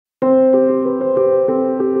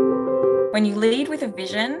When you lead with a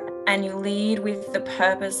vision and you lead with the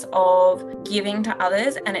purpose of giving to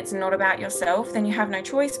others and it's not about yourself, then you have no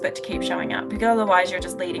choice but to keep showing up, because otherwise you're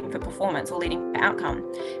just leading for performance or leading for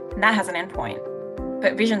outcome. And that has an endpoint.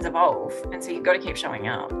 But visions evolve, and so you've got to keep showing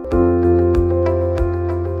up.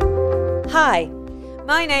 Hi,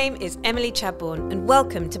 my name is Emily Chadbourne, and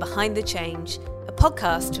welcome to Behind the Change, a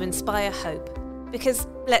podcast to inspire hope. Because,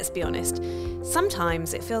 let's be honest,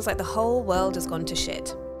 sometimes it feels like the whole world has gone to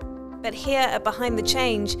shit. But here at Behind the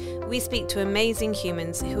Change, we speak to amazing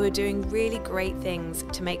humans who are doing really great things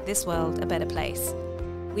to make this world a better place.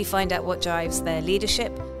 We find out what drives their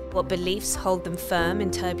leadership, what beliefs hold them firm in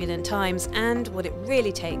turbulent times, and what it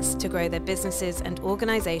really takes to grow their businesses and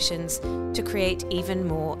organisations to create even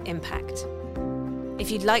more impact. If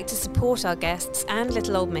you'd like to support our guests and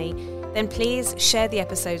little old me, then please share the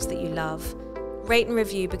episodes that you love. Rate and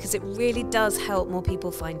review, because it really does help more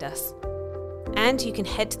people find us. And you can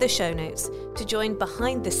head to the show notes to join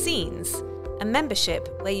Behind the Scenes, a membership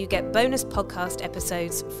where you get bonus podcast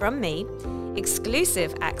episodes from me,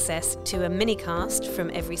 exclusive access to a mini-cast from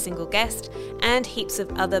every single guest, and heaps of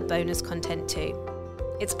other bonus content too.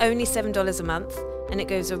 It's only $7 a month, and it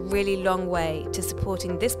goes a really long way to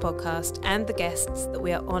supporting this podcast and the guests that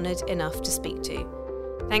we are honoured enough to speak to.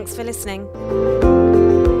 Thanks for listening.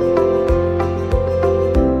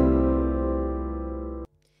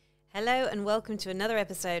 Hello and welcome to another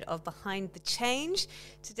episode of Behind the Change.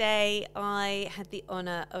 Today I had the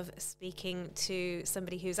honour of speaking to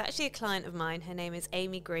somebody who's actually a client of mine. Her name is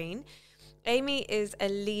Amy Green. Amy is a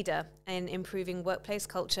leader in improving workplace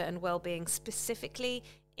culture and well-being, specifically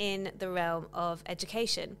in the realm of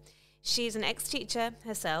education. She's an ex-teacher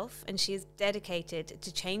herself, and she is dedicated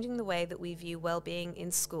to changing the way that we view well-being in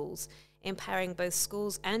schools, empowering both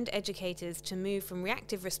schools and educators to move from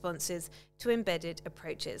reactive responses to embedded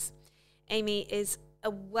approaches. Amy is a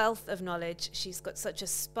wealth of knowledge. She's got such a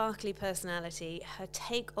sparkly personality. Her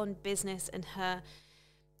take on business and her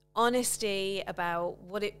honesty about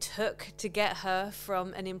what it took to get her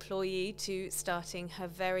from an employee to starting her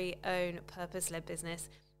very own purpose-led business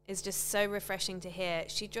is just so refreshing to hear.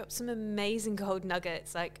 She dropped some amazing gold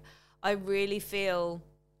nuggets. I really feel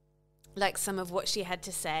like some of what she had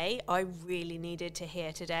to say, I really needed to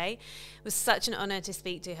hear today. It was such an honor to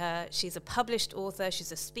speak to her. She's a published author,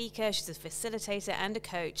 she's a speaker, she's a facilitator and a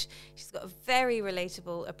coach. She's got a very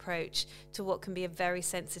relatable approach to what can be a very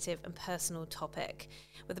sensitive and personal topic.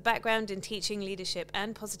 With a background in teaching, leadership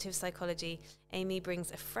and positive psychology, Amy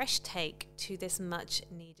brings a fresh take to this much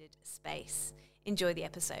needed space. Enjoy the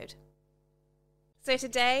episode. So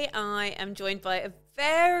today I am joined by a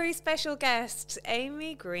very special guest.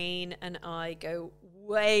 Amy Green and I go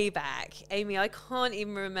way back. Amy, I can't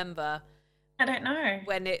even remember. I don't know.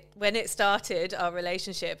 When it started, our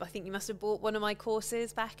relationship. I think you must have bought one of my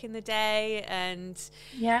courses back in the day, and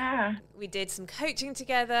yeah, we did some coaching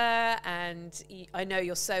together, and I know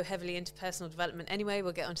you're so heavily into personal development anyway.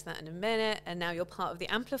 We'll get onto that in a minute. And now you're part of the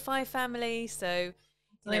Amplify family. So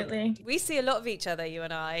absolutely. We see a lot of each other, you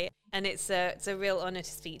and I, and it's a real honor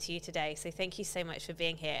to speak to you today. So thank you so much for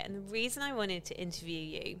being here. And the reason I wanted to interview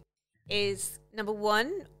you is, number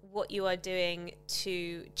one, what you are doing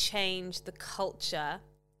to change the culture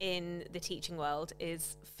in the teaching world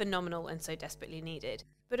is phenomenal and so desperately needed.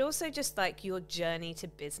 But also just like your journey to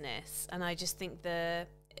business. And I just think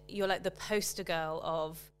you're like the poster girl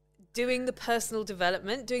of doing the personal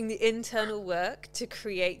development, doing the internal work to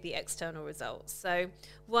create the external results. So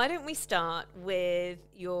why don't we start with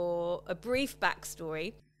a brief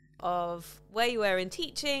backstory of where you were in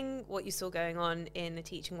teaching, what you saw going on in the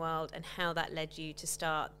teaching world, and how that led you to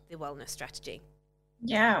start the wellness strategy.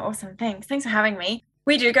 Yeah, awesome. Thanks for having me.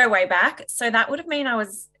 We do go way back. So that would have been I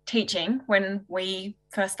was teaching when we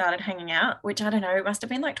first started hanging out, which I don't know, it must have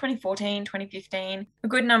been like 2014, 2015, a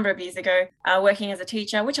good number of years ago, working as a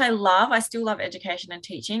teacher, which I love. I still love education and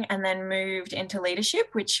teaching, and then moved into leadership,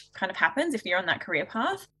 which kind of happens if you're on that career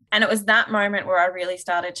path. And it was that moment where I really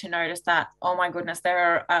started to notice that, oh my goodness,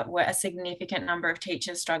 there were a significant number of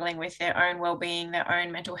teachers struggling with their own well-being, their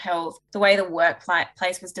own mental health. The way the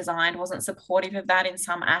workplace was designed wasn't supportive of that in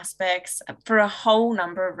some aspects for a whole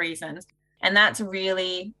number of reasons. And that's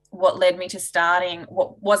really what led me to starting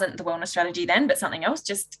what wasn't the wellness strategy then, but something else,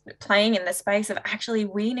 just playing in the space of actually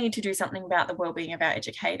we need to do something about the well-being of our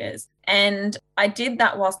educators. And I did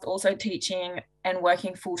that whilst also teaching and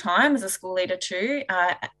working full-time as a school leader too,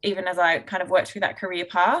 even as I kind of worked through that career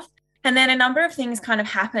path. And then a number of things kind of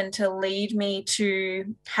happened to lead me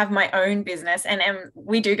to have my own business. And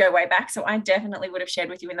we do go way back. So I definitely would have shared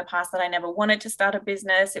with you in the past that I never wanted to start a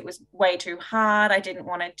business. It was way too hard. I didn't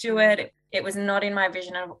want to do it. It was not in my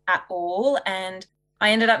vision at all. And I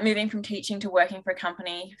ended up moving from teaching to working for a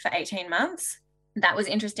company for 18 months. That was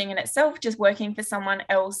interesting in itself, just working for someone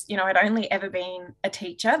else. I'd only ever been a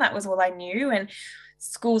teacher. That was all I knew. And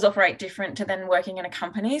schools operate different to then working in a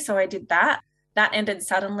company. So I did that. That ended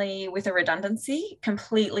suddenly with a redundancy,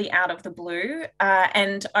 completely out of the blue.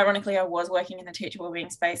 And ironically, I was working in the teacher wellbeing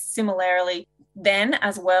space similarly then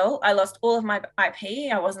as well. I lost all of my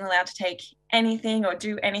IP. I wasn't allowed to take anything or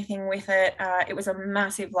do anything with it. It was a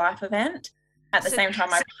massive life event. At the same time,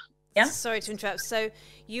 yeah. Sorry to interrupt. So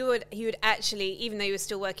you would actually, even though you were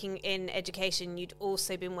still working in education, you'd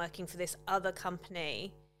also been working for this other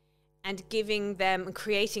company and giving them,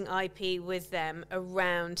 creating IP with them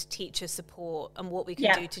around teacher support and what we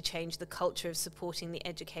can do to change the culture of supporting the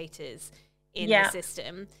educators in the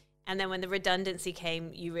system. And then when the redundancy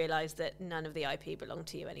came, you realized that none of the IP belonged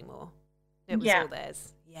to you anymore. It was all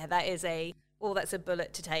theirs. Yeah, that's a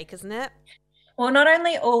bullet to take, isn't it? Well, not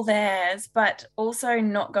only all theirs, but also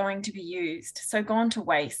not going to be used. So gone to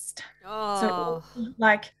waste. Oh. So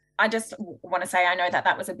I just want to say, I know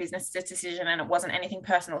that was a business decision and it wasn't anything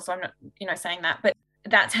personal. So I'm not, saying that, but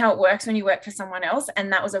that's how it works when you work for someone else.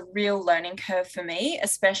 And that was a real learning curve for me,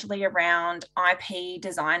 especially around IP,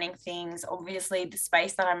 designing things. Obviously, the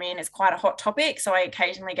space that I'm in is quite a hot topic. So I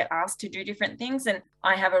occasionally get asked to do different things. And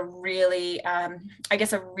I have a really, a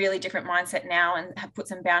really different mindset now and have put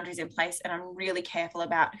some boundaries in place. And I'm really careful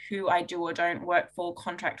about who I do or don't work for,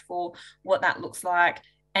 contract for, what that looks like.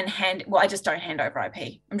 And I just don't hand over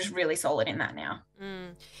IP. I'm just really solid in that now.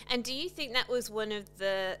 And do you think that was one of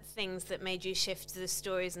the things that made you shift the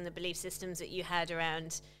stories and the belief systems that you had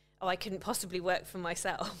around, I couldn't possibly work for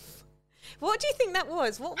myself? What do you think that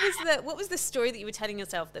was? What was the story that you were telling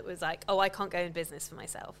yourself that was like, I can't go in business for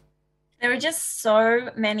myself? There were just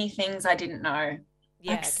so many things I didn't know.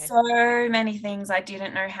 Yeah, so many things I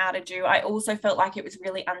didn't know how to do. I also felt like it was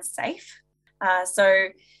really unsafe. So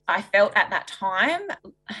I felt at that time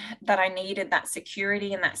that I needed that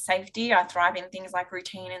security and that safety. I thrive in things like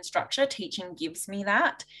routine and structure. Teaching gives me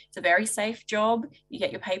that. It's a very safe job. You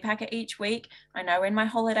get your pay packet each week. I know when my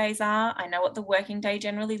holidays are. I know what the working day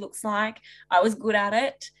generally looks like. I was good at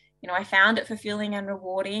it. I found it fulfilling and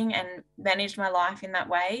rewarding and managed my life in that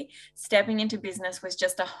way. Stepping into business was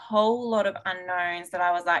just a whole lot of unknowns that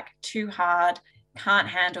I was like, too hard, can't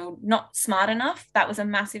handle, not smart enough. That was a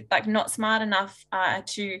massive, not smart enough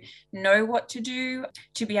to know what to do,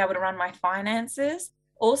 to be able to run my finances.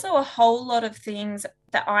 Also a whole lot of things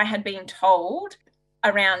that I had been told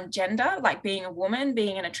around gender, like being a woman,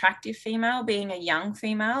 being an attractive female, being a young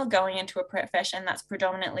female, going into a profession that's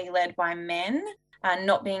predominantly led by men,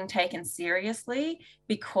 not being taken seriously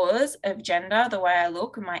because of gender, the way I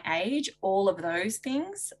look, my age, all of those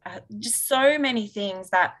things, just so many things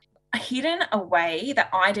that hidden away that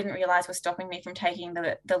I didn't realize was stopping me from taking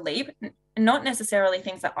the leap. Not necessarily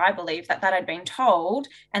things that I believe that I'd been told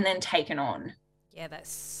and then taken on. Yeah,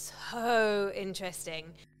 that's so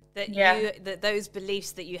interesting that that those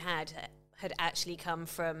beliefs that you had actually come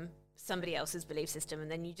from somebody else's belief system, and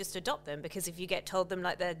then you just adopt them because if you get told them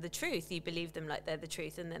like they're the truth, you believe them like they're the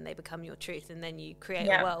truth, and then they become your truth, and then you create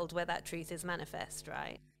a world where that truth is manifest,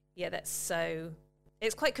 right? Yeah,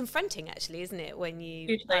 it's quite confronting actually, isn't it, when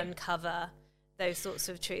you uncover those sorts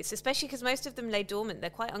of truths, especially because most of them lay dormant. They're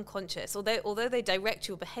quite unconscious, although they direct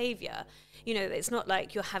your behavior. It's not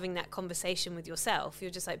like you're having that conversation with yourself. You're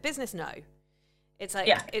just like, business, no. It's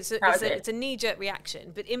like it's a knee-jerk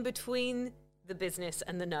reaction, but in between the business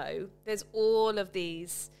and the no, there's all of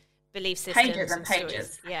these belief systems and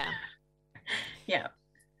pages. Stories. Yeah.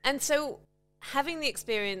 And so having the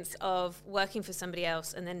experience of working for somebody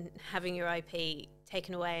else and then having your IP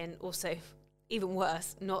taken away, and also even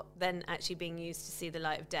worse, not then actually being used to see the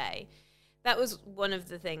light of day, that was one of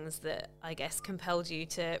the things that I guess compelled you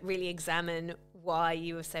to really examine why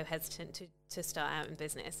you were so hesitant to start out in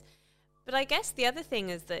business. But I guess the other thing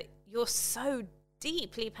is that you're so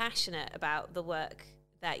deeply passionate about the work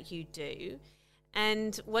that you do.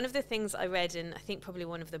 And one of the things I read in, I think probably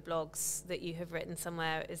one of the blogs that you have written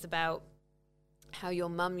somewhere, is about how your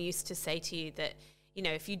mum used to say to you that,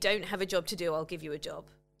 if you don't have a job to do, I'll give you a job.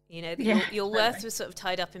 Your worth was sort of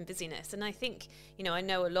tied up in busyness. And I think, I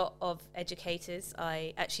know a lot of educators.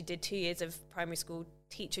 I actually did 2 years of primary school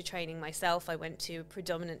teacher training myself. I went to a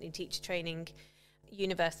predominantly teacher training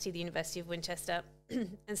university, the University of Winchester.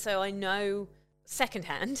 And so I know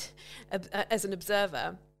secondhand, as an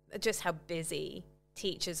observer, just how busy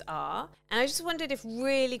teachers are. And I just wondered if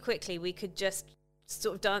really quickly we could just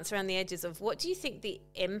sort of dance around the edges of what do you think the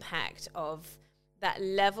impact of that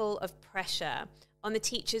level of pressure on the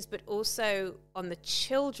teachers, but also on the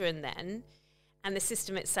children then, and the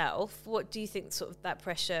system itself, what do you think sort of that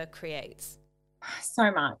pressure creates?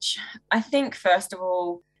 So much. I think, first of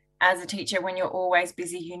all, as a teacher, when you're always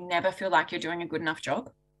busy, you never feel like you're doing a good enough job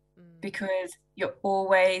because you're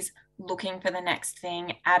always looking for the next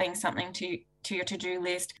thing, adding something to your to-do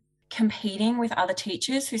list, competing with other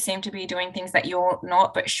teachers who seem to be doing things that you're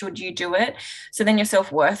not, but should you do it? So then your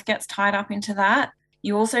self-worth gets tied up into that.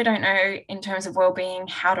 You also don't know, in terms of well-being,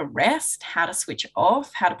 how to rest, how to switch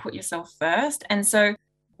off, how to put yourself first. And so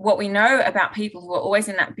what we know about people who are always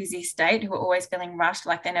in that busy state, who are always feeling rushed,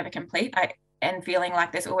 like they're never complete, and feeling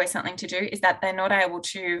like there's always something to do, is that they're not able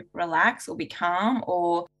to relax or be calm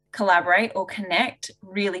or collaborate or connect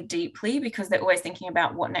really deeply because they're always thinking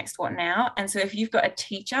about what next, what now. And so if you've got a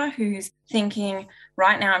teacher who's thinking,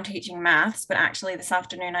 right now I'm teaching maths, but actually this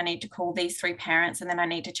afternoon I need to call these 3 parents, and then I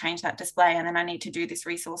need to change that display, and then I need to do this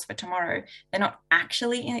resource for tomorrow, they're not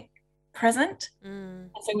actually present.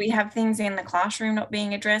 So we have things in the classroom not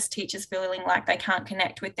being addressed, teachers feeling like they can't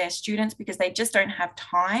connect with their students because they just don't have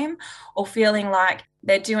time, or feeling like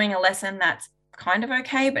they're doing a lesson that's kind of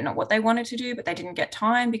okay, but not what they wanted to do, but they didn't get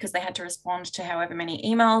time because they had to respond to however many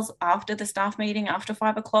emails after the staff meeting after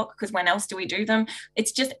 5 o'clock, because when else do we do them?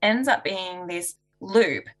 It just ends up being this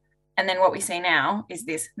loop. And then what we see now is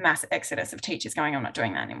this mass exodus of teachers going, I'm not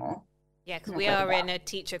doing that anymore. Yeah, because we are in a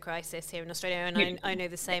teacher crisis here in Australia, and I know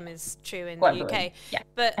the same is true in the UK. Yeah,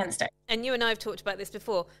 but and you and I have talked about this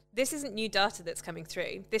before. This isn't new data that's coming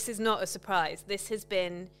through. This is not a surprise. This has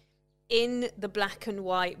been in the black and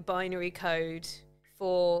white binary code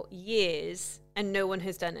for years, and no one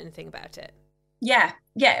has done anything about it. Yeah,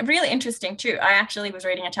 really interesting too. I actually was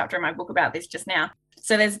reading a chapter in my book about this just now.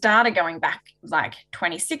 So there's data going back like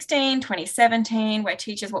 2016, 2017, where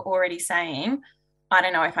teachers were already saying, I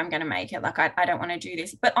don't know if I'm going to make it. Like, I don't want to do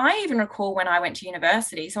this. But I even recall when I went to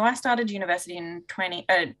university. So I started university in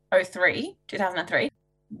 2003,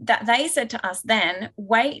 that they said to us then,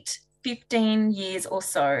 wait 15 years or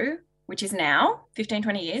so, which is now 15,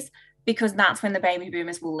 20 years, because that's when the baby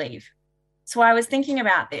boomers will leave. So I was thinking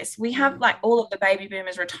about this. We have like all of the baby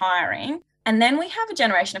boomers retiring, and then we have a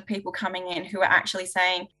generation of people coming in who are actually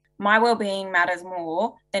saying, my well-being matters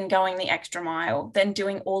more than going the extra mile, than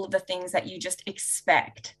doing all of the things that you just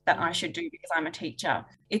expect that I should do because I'm a teacher.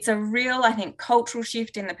 It's a real, I think, cultural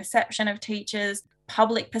shift in the perception of teachers,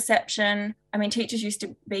 public perception. I mean, teachers used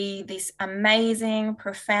to be this amazing,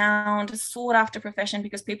 profound, sought after profession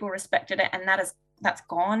because people respected it, and that's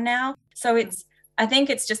gone now. So I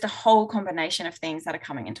think it's just a whole combination of things that are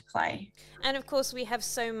coming into play. And of course, we have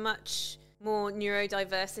so much more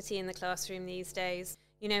neurodiversity in the classroom these days.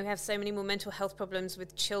 You know, we have so many more mental health problems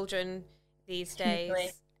with children these days.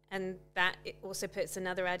 And that it also puts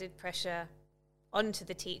another added pressure onto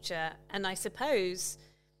the teacher, and I suppose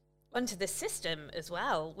onto the system as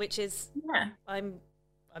well, which is, I'm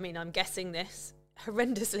guessing this,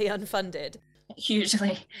 horrendously unfunded.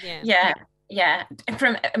 Hugely. Yeah,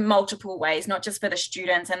 from multiple ways, not just for the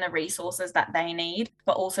students and the resources that they need,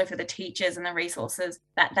 but also for the teachers and the resources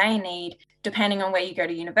that they need. Depending on where you go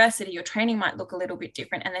to university, your training might look a little bit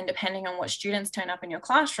different. And then depending on what students turn up in your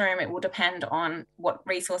classroom, it will depend on what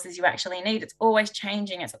resources you actually need. It's always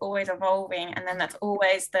changing, it's always evolving. And then that's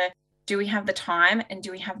always do we have the time and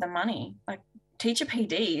do we have the money? Like, teacher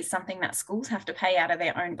PD is something that schools have to pay out of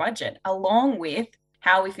their own budget, along with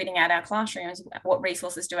how are we fitting out our classrooms? What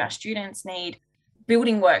resources do our students need?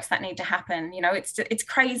 Building works that need to happen. You know, it's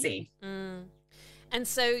crazy. And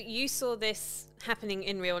so you saw this happening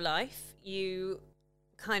in real life. You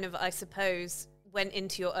kind of, I suppose, went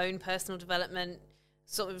into your own personal development.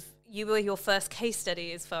 Sort of, you were your first case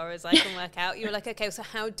study as far as I can work out. You were like, okay, so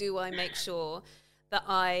how do I make sure that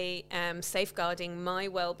I am safeguarding my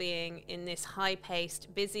well-being in this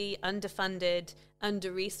high-paced, busy, underfunded,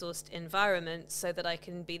 under-resourced environment, so that I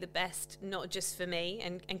can be the best, not just for me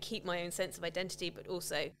and keep my own sense of identity, but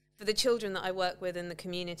also for the children that I work with in the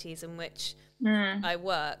communities in which I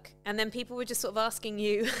work. And then people were just sort of asking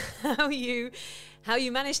you how you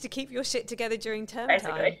managed to keep your shit together during term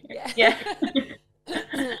time. Yeah.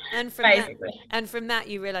 And from that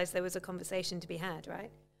you realized there was a conversation to be had,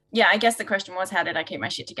 right? Yeah, I guess the question was, how did I keep my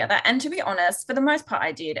shit together? And to be honest, for the most part,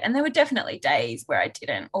 I did. And there were definitely days where I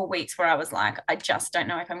didn't, or weeks where I was like, I just don't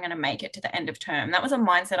know if I'm going to make it to the end of term. That was a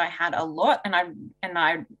mindset I had a lot. And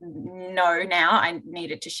I know now I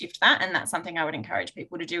needed to shift that. And that's something I would encourage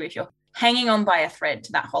people to do. If you're hanging on by a thread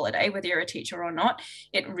to that holiday, whether you're a teacher or not,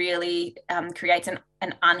 it really creates an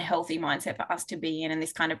unhealthy mindset for us to be in, and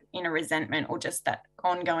this kind of inner resentment or just that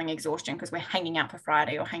ongoing exhaustion because we're hanging out for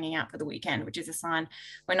Friday or hanging out for the weekend, which is a sign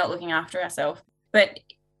we're not looking after ourselves. But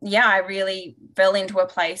yeah, I really fell into a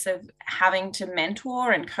place of having to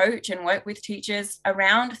mentor and coach and work with teachers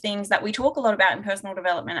around things that we talk a lot about in personal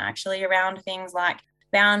development, actually, around things like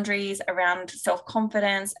boundaries, around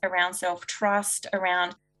self-confidence, around self-trust,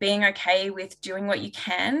 around being okay with doing what you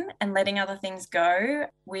can and letting other things go,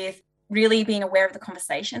 with really being aware of the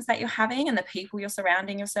conversations that you're having and the people you're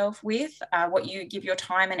surrounding yourself with, what you give your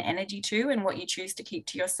time and energy to, and what you choose to keep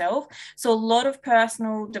to yourself. So a lot of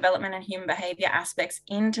personal development and human behavior aspects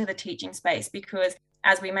into the teaching space, because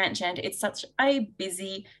as we mentioned, it's such a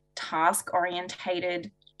busy, task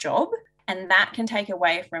orientated job. And that can take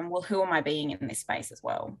away from, well, who am I being in this space as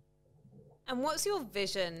well? And what's your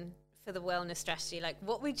vision for the wellness strategy? Like,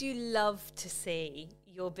 what would you love to see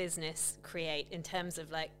your business create in terms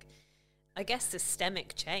of, like, I guess,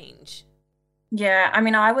 systemic change? Yeah, I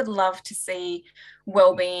mean, I would love to see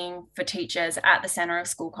well-being for teachers at the center of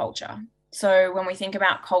school culture. So when we think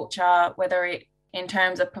about culture, whether it in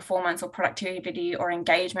terms of performance or productivity or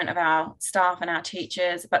engagement of our staff and our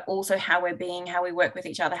teachers, but also how we're being, how we work with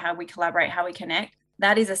each other, how we collaborate, how we connect,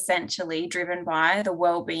 that is essentially driven by the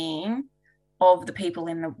well-being of the people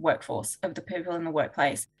in the workforce, of the people in the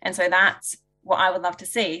workplace. And so that's what I would love to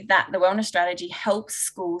see, that the wellness strategy helps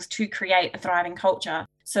schools to create a thriving culture.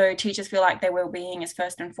 So teachers feel like their well-being is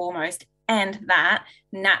first and foremost, and that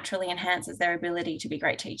naturally enhances their ability to be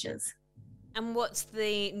great teachers. And what's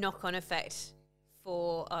the knock-on effect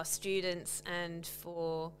for our students and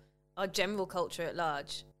for our general culture at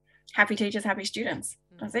large? Happy teachers, happy students.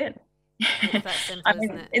 That's it. It's that simple,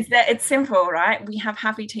 isn't it? It's simple, right? We have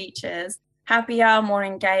happy teachers, happier, more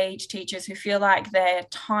engaged teachers who feel like their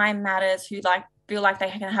time matters, who feel like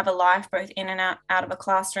they can have a life both in and out of a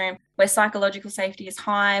classroom, where psychological safety is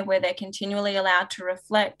high, where they're continually allowed to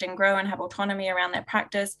reflect and grow and have autonomy around their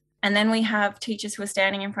practice. And then we have teachers who are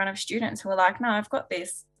standing in front of students who are like, no, I've got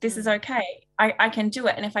this. This is okay. I can do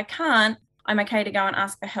it. And if I can't, I'm okay to go and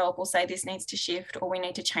ask for help, or say this needs to shift, or we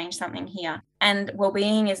need to change something here. And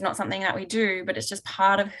well-being is not something that we do, but it's just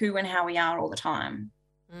part of who and how we are all the time.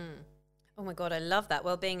 Oh my God, I love that.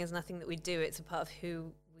 Well-being is nothing that we do. It's a part of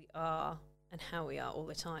who we are and how we are all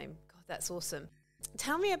the time. God, that's awesome.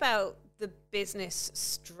 Tell me about the business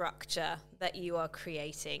structure that you are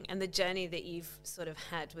creating and the journey that you've sort of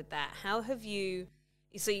had with that. How have you,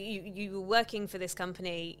 so you were working for this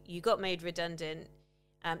company, you got made redundant.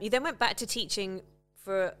 You then went back to teaching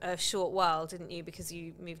for a short while, didn't you? Because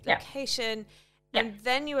you moved location. Yeah. And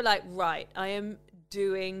then you were like, right, I am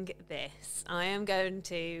doing this. I am going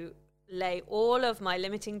to lay all of my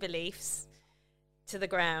limiting beliefs to the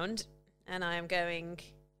ground, and I am going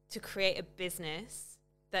to create a business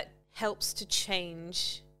that helps to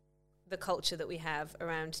change the culture that we have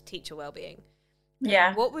around teacher well-being.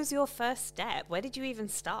 Yeah. What was your first step? Where did you even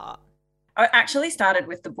start? I actually started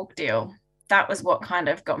with the book deal. That was what kind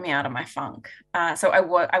of got me out of my funk. So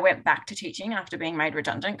I went back to teaching after being made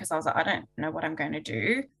redundant, because I was like, I don't know what I'm going to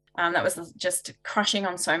do. That was just crushing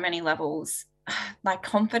on so many levels, like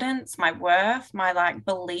confidence, my worth, my like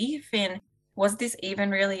belief in, was this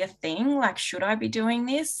even really a thing? Like, should I be doing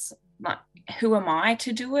this? Like, who am I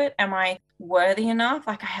to do it? Am I worthy enough?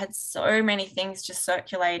 Like, I had so many things just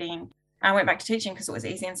circulating. I went back to teaching because it was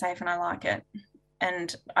easy and safe and I like it.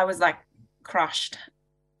 And I was like crushed.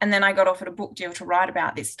 And then I got offered a book deal to write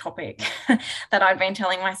about this topic that I'd been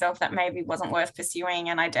telling myself that maybe wasn't worth pursuing,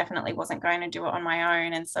 and I definitely wasn't going to do it on my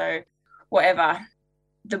own. And so whatever,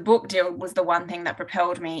 the book deal was the one thing that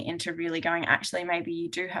propelled me into really going, actually, maybe you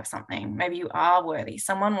do have something. Maybe you are worthy.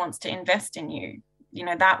 Someone wants to invest in you. You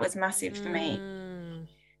know, that was massive for me.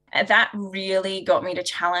 That really got me to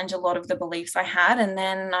challenge a lot of the beliefs I had. And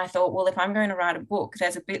then I thought, well, if I'm going to write a book,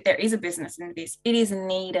 there is a business in this. It is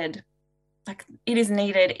needed. Like, it is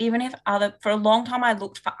needed. Even if for a long time, I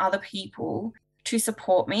looked for other people to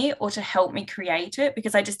support me or to help me create it,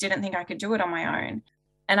 because I just didn't think I could do it on my own.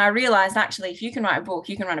 And I realized, actually, if you can write a book,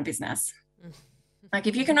 you can run a business. Like,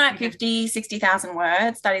 if you can write 50, 60,000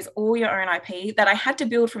 words, that is all your own IP that I had to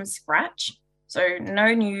build from scratch. So no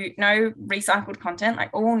recycled content,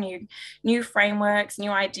 like all new frameworks, new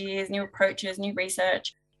ideas, new approaches, new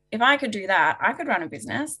research. If I could do that, I could run a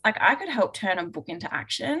business. Like, I could help turn a book into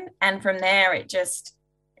action. And from there,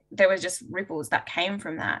 there was just ripples that came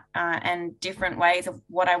from that, and different ways of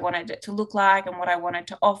what I wanted it to look like and what I wanted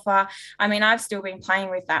to offer. I mean, I've still been playing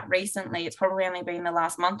with that recently. It's probably only been the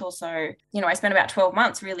last month or so. You know, I spent about 12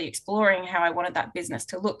 months really exploring how I wanted that business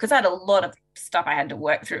to look, because I had a lot of stuff I had to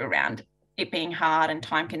work through around it being hard and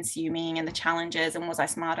time consuming and the challenges, and was I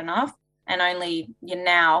smart enough? And only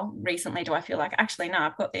now recently do I feel like, actually, no,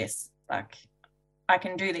 I've got this. Like, I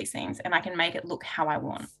can do these things and I can make it look how I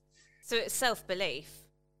want. So it's self-belief.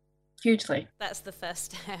 Hugely. That's the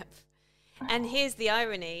first step. And here's the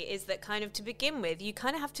irony, is that kind of to begin with, you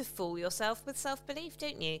kind of have to fool yourself with self-belief,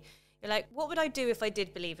 don't you? You're like, what would I do if I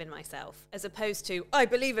did believe in myself? As opposed to, I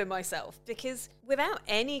believe in myself. Because without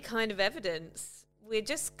any kind of evidence, we're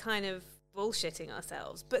just kind of bullshitting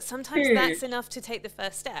ourselves. But sometimes that's enough to take the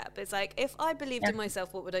first step. It's like, if I believed in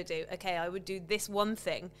myself, what would I do? Okay, I would do this one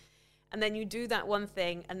thing. And then you do that one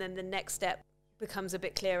thing, and then the next step becomes a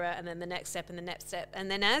bit clearer, and then the next step and the next step. And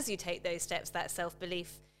then as you take those steps, that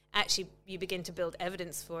self-belief, actually you begin to build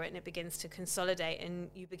evidence for it, and it begins to consolidate, and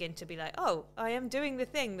you begin to be like, oh, I am doing the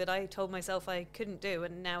thing that I told myself I couldn't do,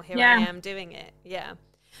 and now here I am doing it.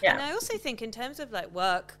 And I also think in terms of like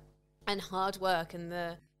work and hard work and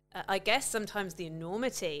the I guess sometimes the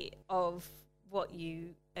enormity of what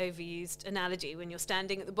you overused analogy when you're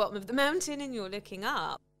standing at the bottom of the mountain and you're looking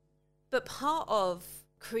up. But part of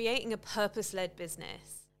creating a purpose-led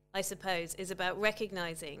business, I suppose, is about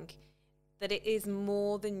recognizing that it is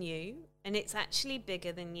more than you, and it's actually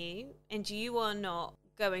bigger than you, and you are not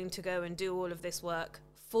going to go and do all of this work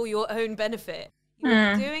for your own benefit.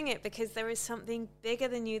 You're doing it because there is something bigger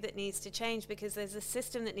than you that needs to change, because there's a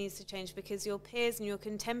system that needs to change, because your peers and your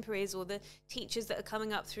contemporaries or the teachers that are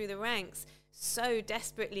coming up through the ranks so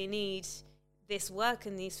desperately need this work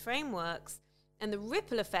and these frameworks, and the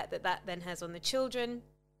ripple effect that that then has on the children,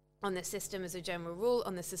 on the system as a general rule,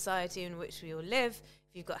 on the society in which we all live.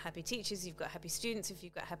 If you've got happy teachers, you've got happy students. If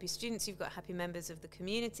you've got happy students, you've got happy members of the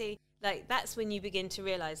community. Like, that's when you begin to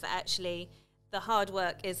realize that actually the hard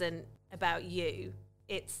work isn't about you.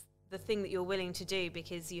 It's the thing that you're willing to do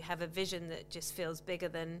because you have a vision that just feels bigger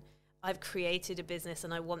than, I've created a business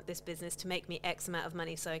and I want this business to make me X amount of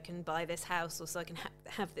money so I can buy this house or so I can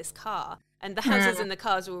have this car. And the houses and the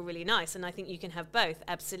cars are all really nice, and I think you can have both,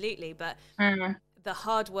 absolutely. But the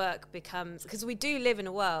hard work becomes, because we do live in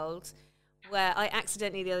a world where I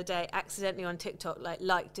accidentally the other day, on TikTok,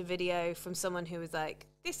 liked a video from someone who was like,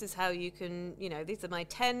 this is how you can, these are my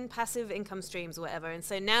 10 passive income streams or whatever. And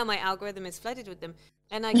so now my algorithm is flooded with them.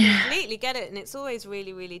 And I completely get it. And it's always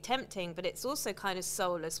really, really tempting, but it's also kind of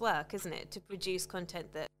soulless work, isn't it? To produce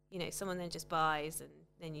content that, someone then just buys and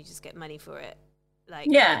then you just get money for it.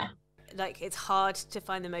 Like it's hard to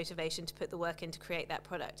find the motivation to put the work in to create that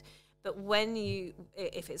product. But when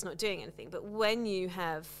if it's not doing anything, but when you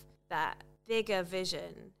have that bigger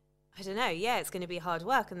vision, I don't know, it's going to be hard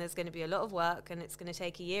work, and there's going to be a lot of work, and it's going to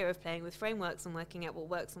take a year of playing with frameworks and working out what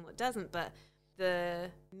works and what doesn't, but the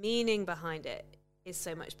meaning behind it is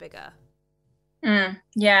so much bigger.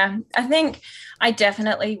 Yeah, I think I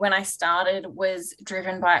definitely, when I started, was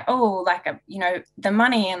driven by, the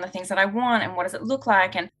money and the things that I want and what does it look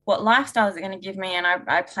like and what lifestyle is it going to give me, and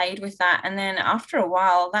I played with that. And then after a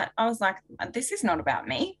while, that I was like, this is not about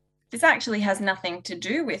me. This actually has nothing to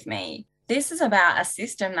do with me. This is about a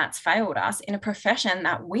system that's failed us in a profession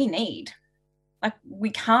that we need. Like, we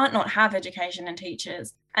can't not have education and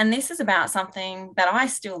teachers. And this is about something that I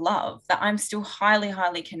still love, that I'm still highly,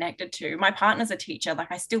 highly connected to. My partner's a teacher.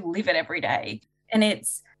 Like, I still live it every day. And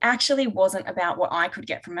it's actually wasn't about what I could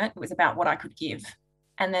get from it. It was about what I could give.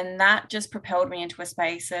 And then that just propelled me into a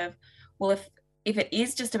space of, well, if it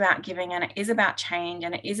is just about giving, and it is about change,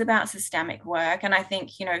 and it is about systemic work, and I think,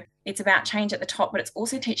 it's about change at the top, but it's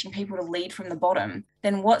also teaching people to lead from the bottom,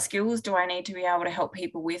 then what skills do I need to be able to help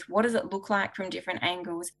people with? What does it look like from different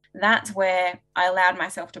angles? That's where I allowed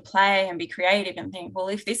myself to play and be creative and think, well,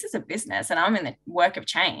 if this is a business and I'm in the work of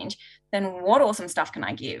change, then what awesome stuff can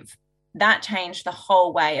I give? That changed the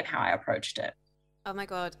whole way of how I approached it. Oh my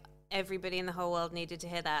God. Everybody in the whole world needed to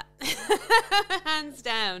hear that. Hands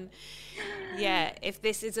down. Yeah, if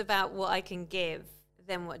this is about what I can give,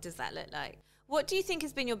 then what does that look like? What do you think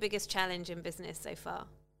has been your biggest challenge in business so far?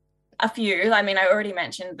 A few. I mean, I already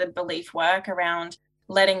mentioned the belief work around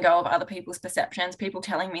letting go of other people's perceptions, people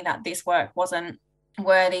telling me that this work wasn't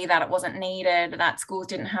worthy, that it wasn't needed, that schools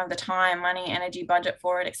didn't have the time, money, energy, budget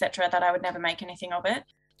for it, etc., that I would never make anything of it.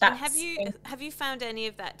 And have you found any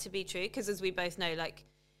of that to be true? Because as we both know,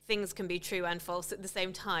 things can be true and false at the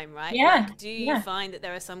same time, right? Yeah. Do you find that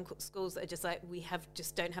there are some schools that are just like,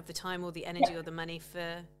 don't have the time or the energy or the money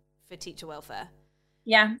for teacher welfare?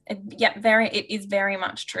 It is very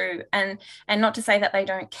much true. And not to say that they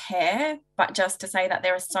don't care, but just to say that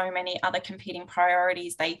there are so many other competing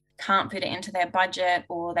priorities. They can't put it into their budget,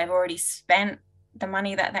 or they've already spent the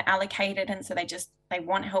money that they're allocated, and so they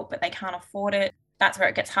want help but they can't afford it. That's where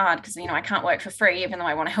it gets hard, because I can't work for free even though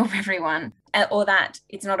I want to help everyone, or that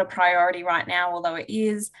it's not a priority right now, although it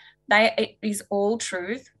is. it is all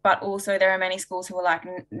truth, but also there are many schools who are like,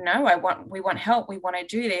 no, we want help, we want to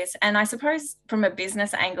do this. And I suppose from a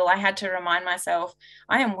business angle, I had to remind myself,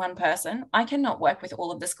 I am one person. I cannot work with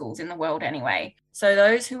all of the schools in the world anyway. So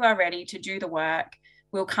those who are ready to do the work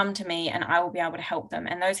will come to me and I will be able to help them.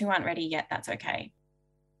 And those who aren't ready yet, that's okay.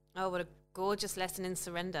 Oh, what a gorgeous lesson in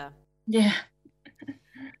surrender. Yeah.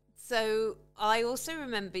 So I also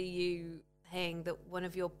remember you saying that one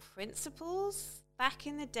of your principals back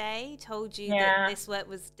in the day told you that this work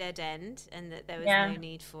was dead end and that there was no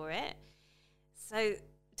need for it. So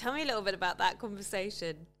tell me a little bit about that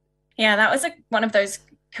conversation. Yeah, that was one of those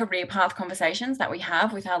career path conversations that we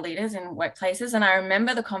have with our leaders in workplaces. And I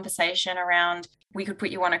remember the conversation around, we could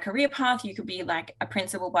put you on a career path. You could be like a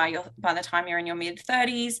principal by the time you're in your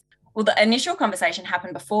mid-30s. Well, the initial conversation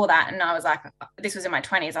happened before that. And I was like, this was in my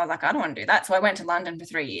 20s. I was like, I don't want to do that. So I went to London for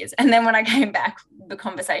 3 years. And then when I came back, the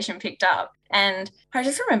conversation picked up. And I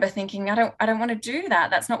just remember thinking, I don't want to do that.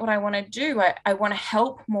 That's not what I want to do. I want to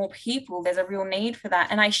help more people. There's a real need for that.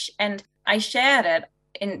 And I shared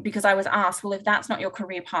it because I was asked, well, if that's not your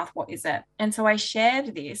career path, what is it? And so I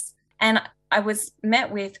shared this and I was met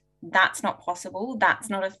with, that's not possible. That's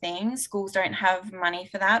not a thing. Schools don't have money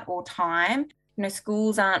for that or time.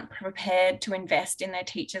 Schools aren't prepared to invest in their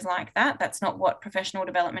teachers like that. That's not what professional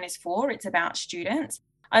development is for. It's about students.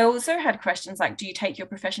 I also had questions like, do you take your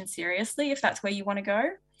profession seriously if that's where you want to go?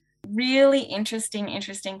 Really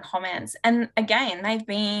interesting comments. And again, they've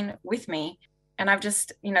been with me and I've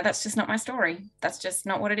just, that's just not my story. That's just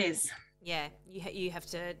not what it is. Yeah, you have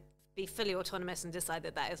to be fully autonomous and decide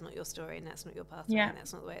that is not your story and that's not your pathway and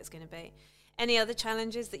that's not the way it's going to be. Any other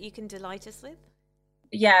challenges that you can delight us with?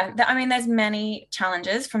 Yeah, there's many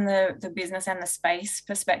challenges from the business and the space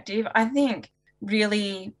perspective. I think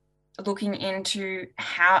really looking into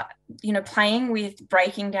how, playing with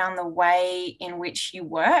breaking down the way in which you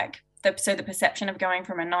work. So the perception of going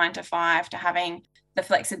from a 9 to 5 to having the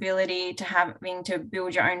flexibility, to having to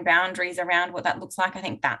build your own boundaries around what that looks like. I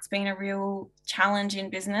think that's been a real challenge in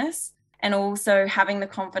business. And also having the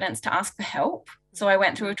confidence to ask for help. So I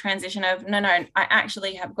went through a transition of, no, I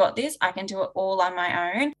actually have got this. I can do it all on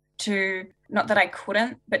my own, to not that I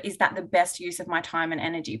couldn't, but is that the best use of my time and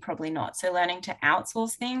energy? Probably not. So learning to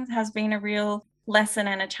outsource things has been a real lesson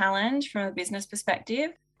and a challenge from a business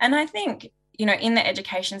perspective. And I think, in the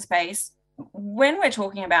education space, when we're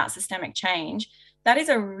talking about systemic change, that is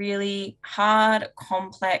a really hard,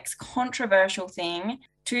 complex, controversial thing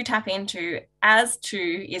to tap into, as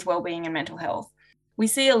too is well-being and mental health. We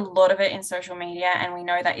see a lot of it in social media and we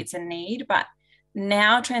know that it's a need, but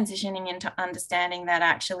now transitioning into understanding that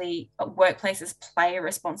actually workplaces play a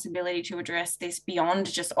responsibility to address this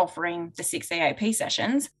beyond just offering the 6 EAP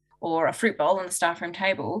sessions or a fruit bowl on the staff room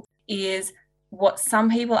table is what some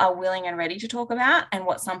people are willing and ready to talk about and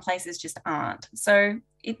what some places just aren't. So,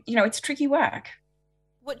 it's tricky work.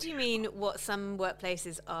 What do you mean what some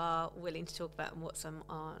workplaces are willing to talk about and what some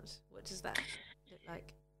aren't? What does that look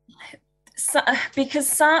like? So,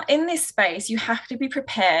 because in this space, you have to be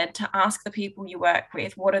prepared to ask the people you work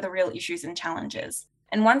with, what are the real issues and challenges?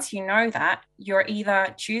 And once you know that, you're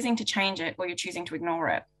either choosing to change it or you're choosing to ignore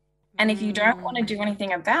it. And if you don't want to do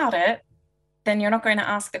anything about it, then you're not going to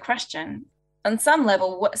ask the question. On some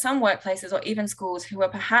level, some workplaces or even schools who are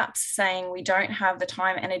perhaps saying we don't have the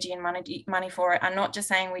time, energy and money for it are not just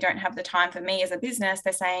saying we don't have the time for me as a business,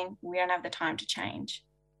 they're saying we don't have the time to change.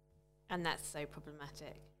 And that's so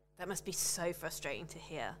problematic. That must be so frustrating to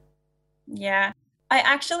hear. Yeah, I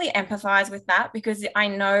actually empathize with that because I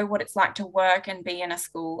know what it's like to work and be in a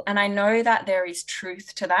school. And I know that there is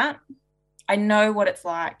truth to that. I know what it's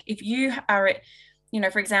like. If you are,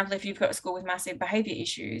 for example, if you've got a school with massive behavior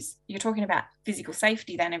issues, you're talking about physical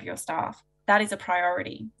safety then of your staff. That is a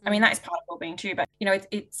priority. I mean, that is part of well-being too, but,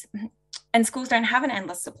 and schools don't have an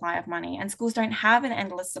endless supply of money and schools don't have an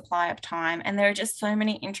endless supply of time. And there are just so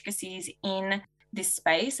many intricacies in this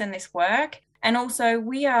space and this work. And also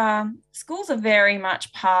schools are very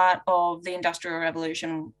much part of the Industrial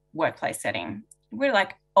Revolution workplace setting. We're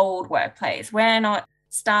like old workplace. We're not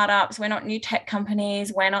startups. We're not new tech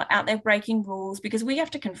companies. We're not out there breaking rules because we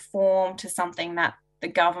have to conform to something that the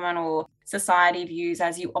government or society views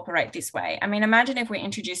as you operate this way. I mean, imagine if we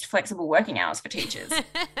introduced flexible working hours for teachers.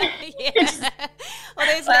 Yeah. Or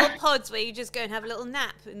those little pods where you just go and have a little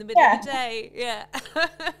nap in the middle of the day. Yeah.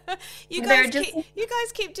 You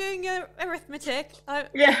guys keep doing your arithmetic.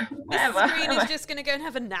 Whatever. Screen is just going to go and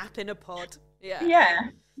have a nap in a pod. Yeah.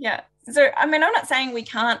 So, I mean, I'm not saying we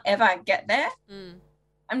can't ever get there.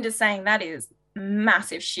 I'm just saying that is a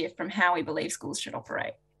massive shift from how we believe schools should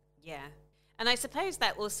operate. Yeah. And I suppose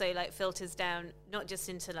that also filters down not just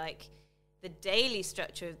into the daily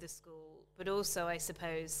structure of the school, but also, I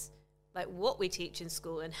suppose, like what we teach in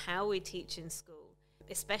school and how we teach in school,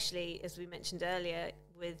 especially, as we mentioned earlier,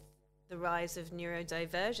 with the rise of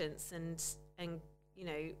neurodivergence and you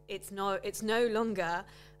know, it's no longer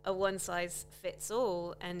a one size fits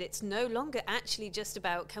all, and it's no longer actually just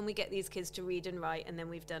about can we get these kids to read and write and then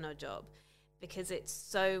we've done our job, because it's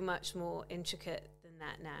so much more intricate than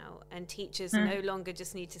that now, and teachers no longer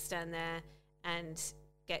just need to stand there and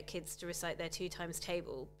get kids to recite their 2 times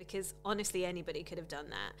table, because honestly anybody could have done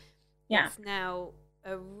that. It's now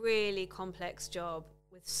a really complex job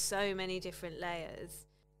with so many different layers,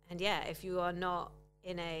 and if you are not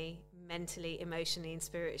in a mentally, emotionally and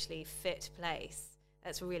spiritually fit place,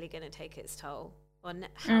 that's really going to take its toll on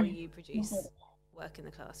how you produce work in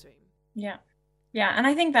the classroom. Yeah, and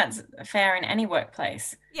I think that's fair in any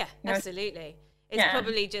workplace. Absolutely. It's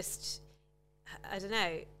probably just, I don't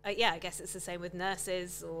know, I guess it's the same with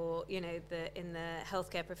nurses, or you know, in the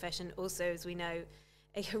healthcare profession also, as we know,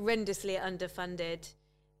 a horrendously underfunded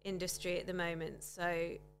industry at the moment. So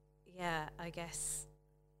I guess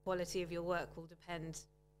quality of your work will depend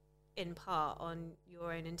in part on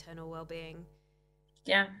your own internal well-being.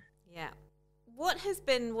 What has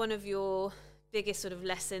been one of your biggest sort of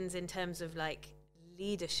lessons in terms of like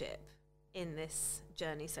leadership in this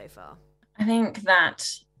journey so far? I think that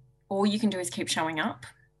all you can do is keep showing up,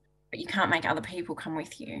 but you can't make other people come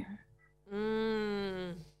with you.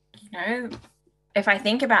 You know, if I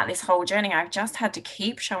think about this whole journey, I've just had to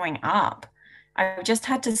keep showing up. I've just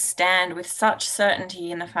had to stand with such certainty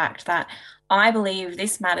in the fact that I believe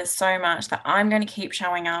this matters so much that I'm going to keep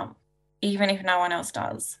showing up, even if no one else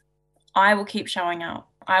does. I will keep showing up.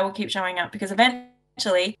 I will keep showing up, because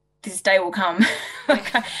eventually this day will come.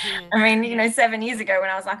 I mean, you know, 7 years ago when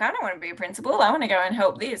I was like, I don't want to be a principal, I want to go and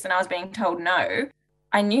help this, and I was being told no,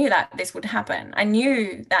 I knew that this would happen. I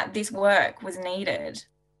knew that this work was needed.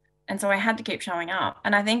 And so I had to keep showing up.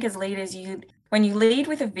 And I think as leaders, when you lead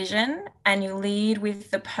with a vision and you lead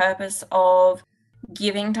with the purpose of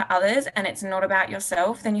giving to others and it's not about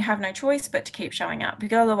yourself, then you have no choice but to keep showing up,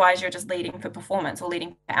 because otherwise you're just leading for performance or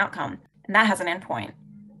leading for outcome, and that has an end point.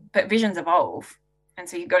 But visions evolve, and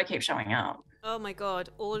so you've got to keep showing up. Oh my God,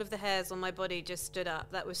 all of the hairs on my body just stood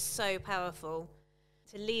up. That was so powerful.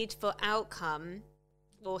 To lead for outcome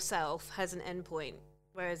or self has an end point,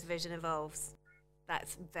 whereas vision evolves.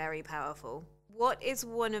 That's very powerful. What is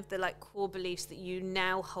one of the like core beliefs that you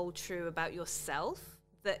now hold true about yourself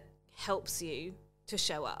that helps you to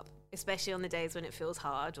show up, especially on the days when it feels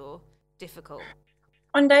hard or difficult?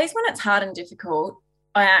 On days when it's hard and difficult,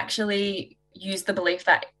 I actually use the belief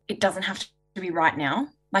that it doesn't have to be right now,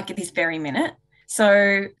 like at this very minute.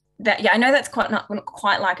 So that, I know that's not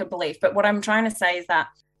quite like a belief, but what I'm trying to say is that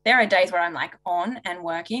there are days where I'm like on and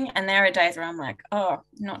working, and there are days where I'm like, oh,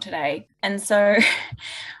 not today. And so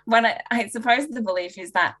when I suppose the belief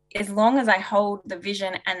is that as long as I hold the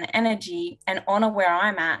vision and the energy and honor where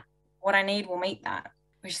I'm at, what I need will meet that,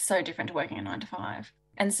 which is so different to working a 9 to 5.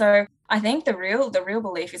 And so I think the real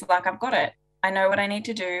belief is like, I've got it. I know what I need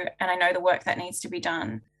to do, and I know the work that needs to be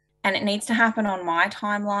done. And it needs to happen on my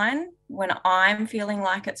timeline when I'm feeling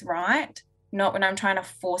like it's right, not when I'm trying to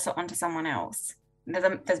force it onto someone else.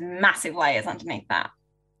 There's massive layers underneath that.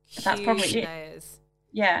 That's probably layers.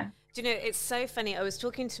 Yeah. Do you know, it's so funny. I was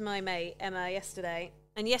talking to my mate Emma yesterday,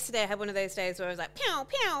 and yesterday I had one of those days where I was like, pew,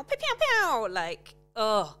 pew, pew, pew, pew, like,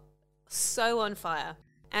 oh, so on fire.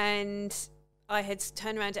 And I had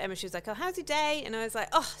turned around to Emma, she was like, oh, how's your day? And I was like,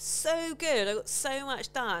 oh, so good. I got so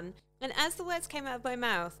much done. And as the words came out of my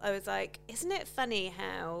mouth, I was like, isn't it funny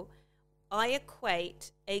how I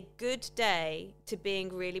equate a good day to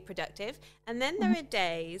being really productive? And then there are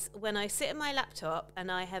days when I sit at my laptop and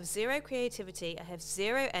I have zero creativity, I have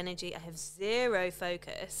zero energy, I have zero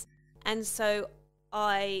focus. And so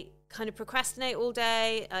I kind of procrastinate all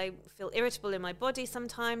day. I feel irritable in my body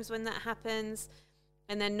sometimes when that happens.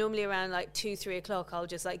 And then normally around like 2-3 o'clock, I'll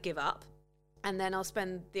just like give up. And then I'll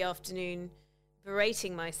spend the afternoon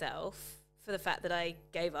berating myself for the fact that I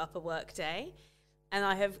gave up a work day. And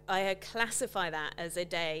I classify that as a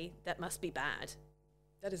day that must be bad.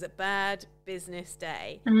 That is a bad business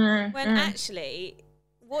day. When actually,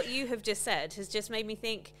 what you have just said has just made me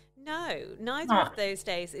think, no, neither of those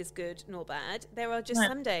days is good nor bad. There are just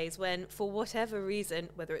some days when, for whatever reason,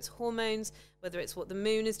 whether it's hormones, whether it's what the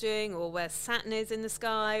moon is doing, or where Saturn is in the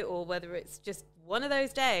sky, or whether it's just one of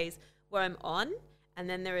those days where I'm on, and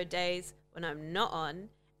then there are days when I'm not on.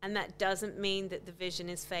 And that doesn't mean that the vision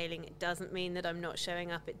is failing. It doesn't mean that I'm not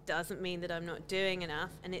showing up. It doesn't mean that I'm not doing enough.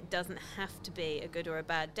 And it doesn't have to be a good or a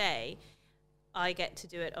bad day. I get to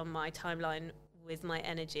do it on my timeline with my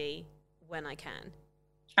energy when I can.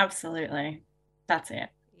 Absolutely. That's it.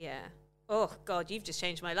 Yeah. Oh God, you've just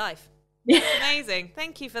changed my life. Yeah. Amazing.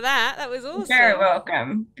 Thank you for that. That was awesome. Very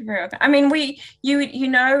welcome. Very welcome. I mean, you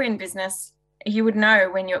know, in business, you would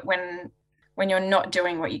know when you're not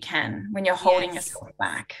doing what you can, when you're holding yourself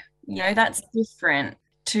back. You know, that's different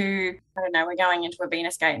to, I don't know, we're going into a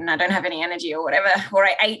Venus gate and I don't have any energy or whatever, or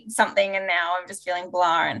I ate something and now I'm just feeling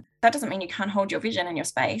blah. And that doesn't mean you can't hold your vision and your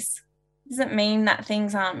space. It doesn't mean that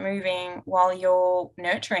things aren't moving while you're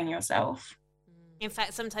nurturing yourself. In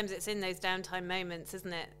fact, sometimes it's in those downtime moments,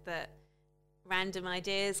 isn't it, that random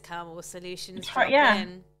ideas come or solutions drop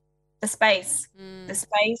in. The space. The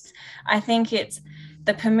space. I think it's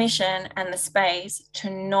the permission and the space to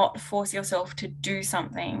not force yourself to do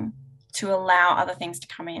something, to allow other things to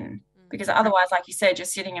come in. Because otherwise, like you said, you're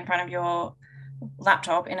sitting in front of your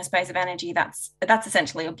laptop in a space of energy. That's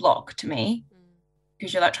essentially a block to me,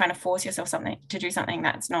 because you're like trying to force yourself to do something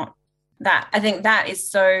that's not that. I think that is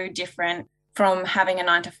so different from having a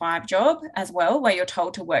 9-to-5 job as well, where you're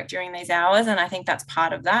told to work during these hours. And I think that's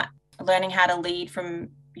part of that, learning how to lead from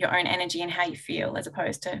your own energy and how you feel, as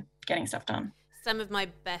opposed to getting stuff done. Some of my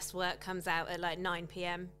best work comes out at like 9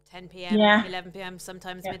 p.m, 10 p.m, 11 p.m,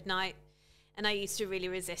 sometimes midnight. And I used to really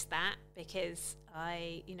resist that because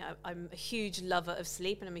I'm a huge lover of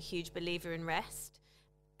sleep and I'm a huge believer in rest.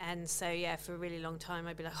 And so, for a really long time,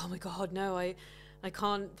 I'd be like, oh my God, no, I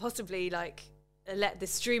can't possibly like let the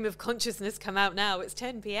stream of consciousness come out now. It's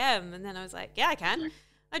 10 p.m. And then I was like, yeah, I can.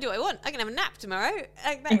 I do what I want. I can have a nap tomorrow.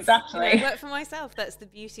 Exactly. Work for myself. That's the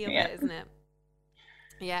beauty of it, isn't it?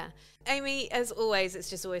 Yeah. Amy, as always, it's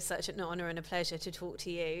just always such an honor and a pleasure to talk to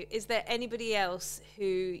you. Is there anybody else who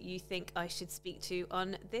you think I should speak to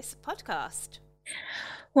on this podcast?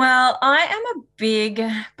 Well, I am a big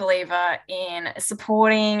believer in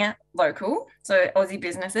supporting local, so Aussie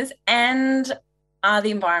businesses, and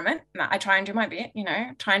the environment. I try and do my bit,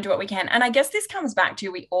 try and do what we can. And I guess this comes back to,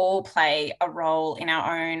 we all play a role in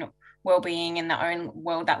our own well-being, in the own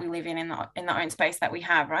world that we live in the own space that we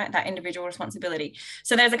have, right? That individual responsibility.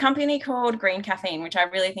 So there's a company called Green Caffeine, which I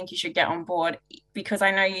really think you should get on board, because I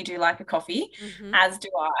know you do like a coffee, as do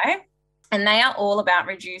I. And they are all about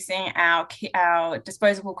reducing our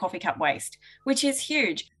disposable coffee cup waste, which is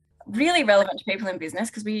huge. Really relevant to people in business,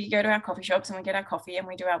 because we go to our coffee shops and we get our coffee and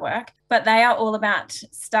we do our work. But they are all about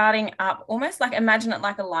starting up, almost like, imagine it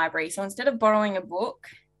like a library. So instead of borrowing a book,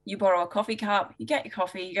 you borrow a coffee cup, you get your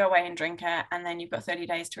coffee, you go away and drink it, and then you've got 30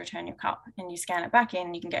 days to return your cup, and you scan it back in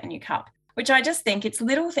and you can get a new cup. Which I just think it's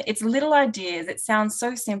little ideas. It sounds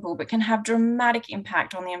so simple, but can have dramatic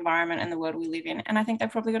impact on the environment and the world we live in. And I think they've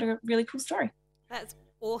probably got a really cool story. That's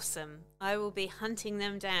awesome. I will be hunting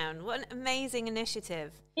them down. What an amazing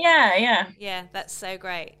initiative. Yeah. Yeah, that's so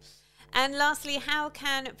great. And lastly, how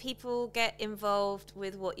can people get involved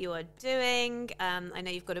with what you are doing? I know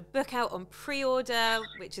you've got a book out on pre-order,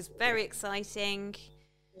 which is very exciting.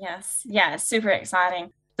 Yes. Yeah, super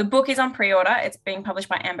exciting. The book is on pre-order. It's being published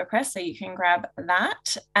by Amber Press, so you can grab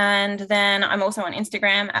that. And then I'm also on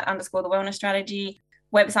Instagram at _the wellness strategy,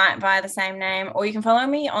 website via the same name, or you can follow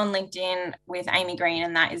me on LinkedIn with Amy Green,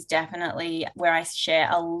 and that is definitely where I share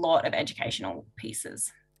a lot of educational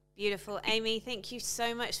pieces. Beautiful. Amy, thank you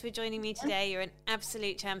so much for joining me today. You're an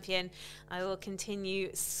absolute champion. I will continue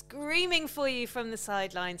screaming for you from the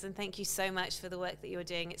sidelines, and thank you so much for the work that you're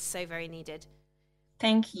doing. It's so very needed.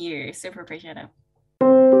 Thank you. Super appreciate it.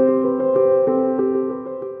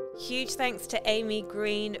 Huge thanks to Amy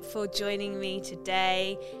Green for joining me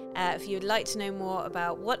today. If you would like to know more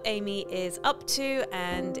about what Amy is up to,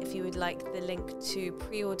 and if you would like the link to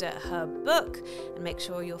pre-order her book, and make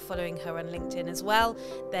sure you're following her on LinkedIn as well,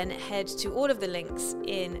 then head to all of the links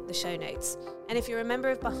in the show notes. And if you're a member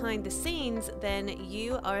of Behind the Scenes, then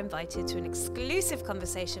you are invited to an exclusive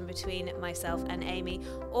conversation between myself and Amy,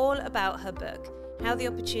 all about her book. How the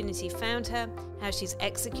opportunity found her, how she's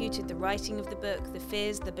executed the writing of the book, the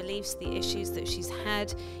fears, the beliefs, the issues that she's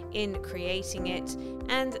had in creating it,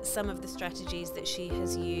 and some of the strategies that she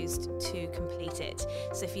has used to complete it.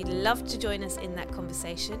 So if you'd love to join us in that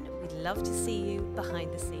conversation, we'd love to see you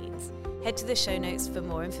behind the scenes. Head to the show notes for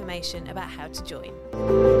more information about how to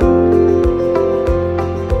join.